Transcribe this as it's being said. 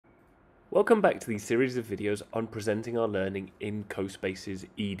Welcome back to these series of videos on presenting our learning in Cospaces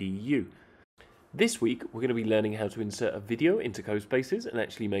EDU. This week we're going to be learning how to insert a video into Cospaces and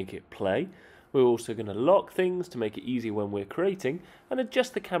actually make it play. We're also going to lock things to make it easier when we're creating and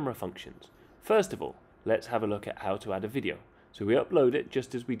adjust the camera functions. First of all, let's have a look at how to add a video. So we upload it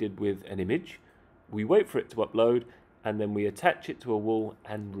just as we did with an image. We wait for it to upload and then we attach it to a wall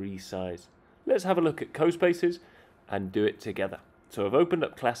and resize. Let's have a look at Cospaces and do it together. So I've opened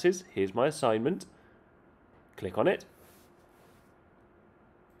up classes, here's my assignment, click on it,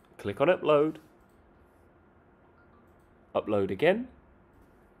 click on upload, upload again,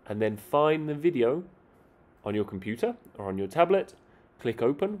 and then find the video on your computer or on your tablet, click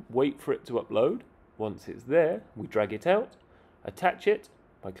open, wait for it to upload. Once it's there, we drag it out, attach it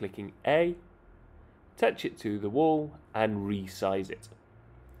by clicking A, attach it to the wall and resize it.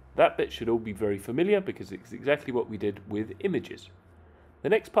 That bit should all be very familiar because it's exactly what we did with images. The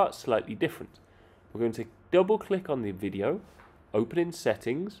next part's slightly different. We're going to double click on the video, open in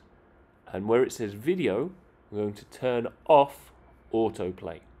settings, and where it says video, we're going to turn off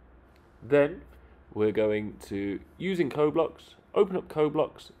autoplay. Then we're going to, using CoBlocks, open up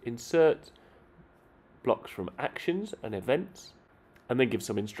CoBlocks, insert blocks from actions and events, and then give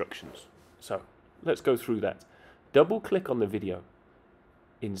some instructions. So let's go through that. Double click on the video.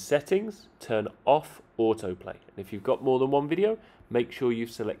 In settings, turn off autoplay. And if you've got more than one video, make sure you've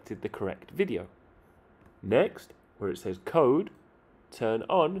selected the correct video. Next, where it says code, turn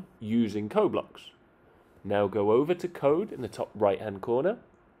on using CoBlocks. Now go over to code in the top right hand corner,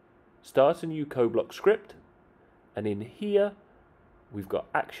 start a new CoBlock script, and in here we've got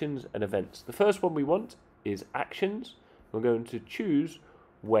actions and events. The first one we want is actions. We're going to choose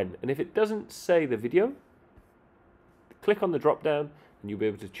when, and if it doesn't say the video, click on the drop down and you'll be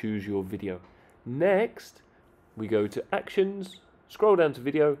able to choose your video. Next, we go to actions, scroll down to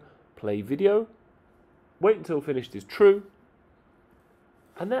video, play video, wait until finished is true,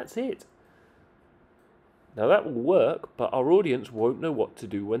 and that's it. Now that will work, but our audience won't know what to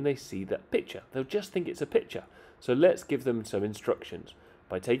do when they see that picture. They'll just think it's a picture. So let's give them some instructions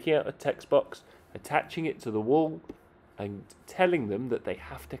by taking out a text box, attaching it to the wall, and telling them that they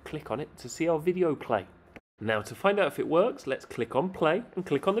have to click on it to see our video play. Now to find out if it works, let's click on play and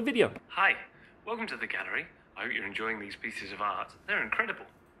click on the video. Hi, welcome to the gallery. I hope you're enjoying these pieces of art. They're incredible.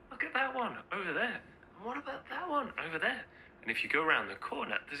 Look at that one over there. And what about that one over there? And if you go around the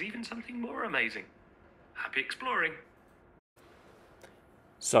corner, there's even something more amazing. Happy exploring.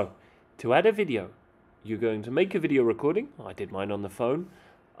 So, to add a video, you're going to make a video recording. I did mine on the phone.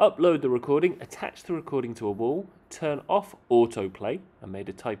 Upload the recording, attach the recording to a wall, turn off autoplay. I made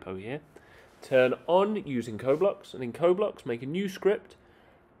a typo here. Turn on using CoBlocks, and in CoBlocks make a new script,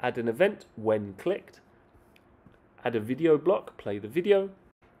 add an event when clicked, add a video block, play the video,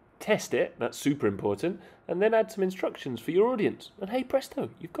 test it, that's super important, and then add some instructions for your audience. And hey presto,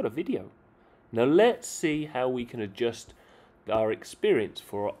 you've got a video. Now let's see how we can adjust our experience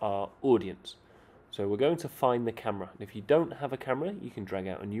for our audience. So we're going to find the camera. And if you don't have a camera, you can drag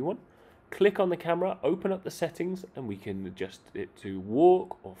out a new one. Click on the camera, open up the settings, and we can adjust it to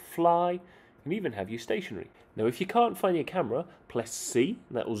walk or fly. You can even have you stationary. Now if you can't find your camera, press C,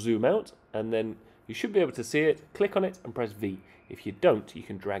 and that will zoom out, and then you should be able to see it. Click on it and press V. If you don't, you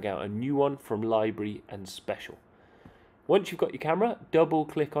can drag out a new one from library and special. Once you've got your camera, double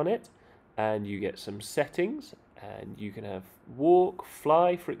click on it and you get some settings, and you can have walk,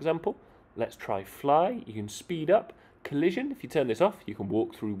 fly for example. Let's try fly. You can speed up. Collision, if you turn this off, you can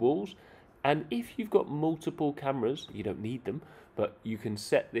walk through walls. And if you've got multiple cameras, you don't need them, but you can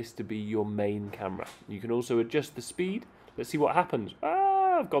set this to be your main camera. You can also adjust the speed. Let's see what happens.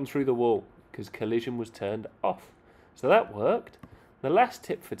 I've gone through the wall because collision was turned off. So that worked. The last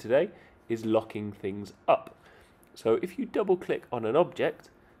tip for today is locking things up. So if you double click on an object,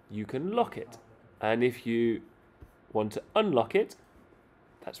 you can lock it. And if you want to unlock it,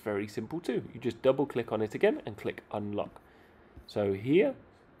 that's very simple too. You just double click on it again and click unlock. So here,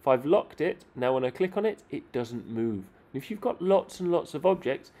 if I've locked it, now when I click on it, it doesn't move. And if you've got lots and lots of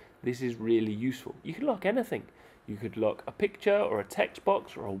objects, this is really useful. You can lock anything. You could lock a picture or a text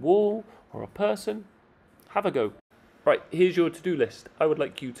box or a wall or a person. Have a go. Right, here's your to-do list. I would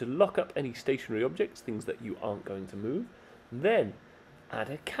like you to lock up any stationary objects, things that you aren't going to move. Then add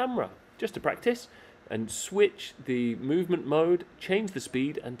a camera, just to practice, and switch the movement mode, change the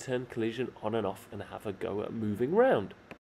speed, and turn collision on and off and have a go at moving around.